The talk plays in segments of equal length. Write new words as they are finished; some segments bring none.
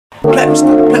You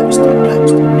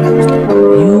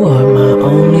are my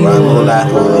only one,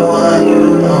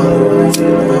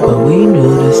 but we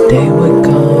knew this day would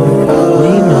come.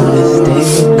 We knew this day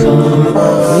would come.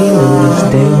 We knew this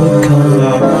day would come.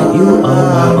 You are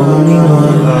my only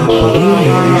one, but we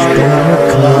knew this day would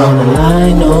come. I don't wanna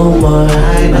lie no more,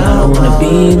 I don't wanna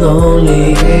be lonely.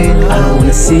 I don't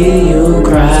wanna see you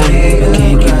cry, I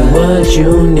can't give you what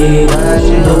you need.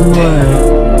 No more,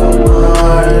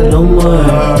 no more,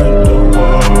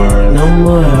 no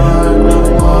more,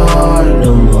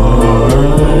 no more.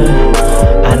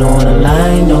 I don't wanna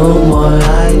lie no more,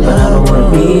 but I don't wanna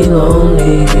be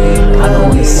lonely. I don't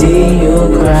wanna see you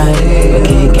cry, I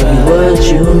can't give you what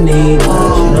you need.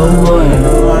 No more,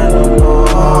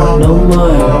 no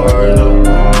more,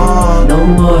 no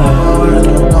more,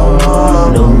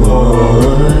 no more.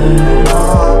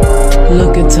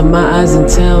 Look into my eyes and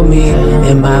tell me,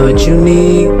 am I what you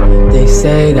need? They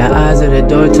say the eyes are the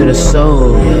door to the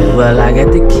soul. Well, I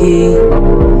got the key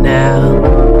now.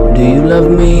 Do you love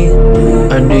me,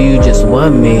 or do you just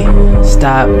want me?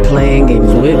 Stop playing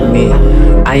games with me.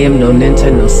 I am no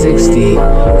Nintendo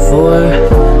 64.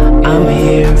 I'm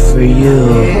here for you,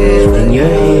 and you're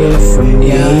here for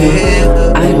me.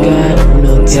 I got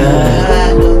no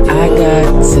time, I got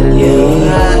to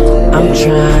leave. I'm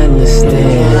trying to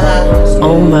stand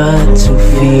on my 2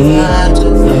 feet,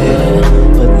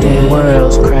 but the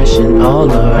world's crashing all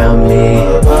around me.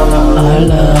 Our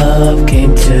love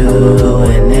came to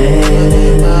an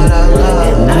end,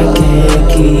 and I can't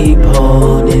keep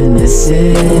holding this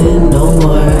in. No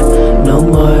more, no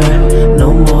more,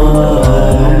 no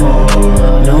more,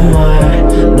 no more,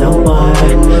 no more,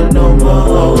 no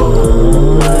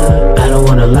more. I don't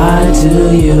wanna lie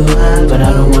to you, but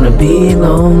I don't wanna be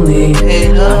lonely. I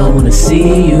don't wanna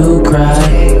see you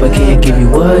cry, but can't give you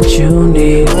what you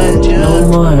need. No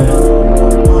more.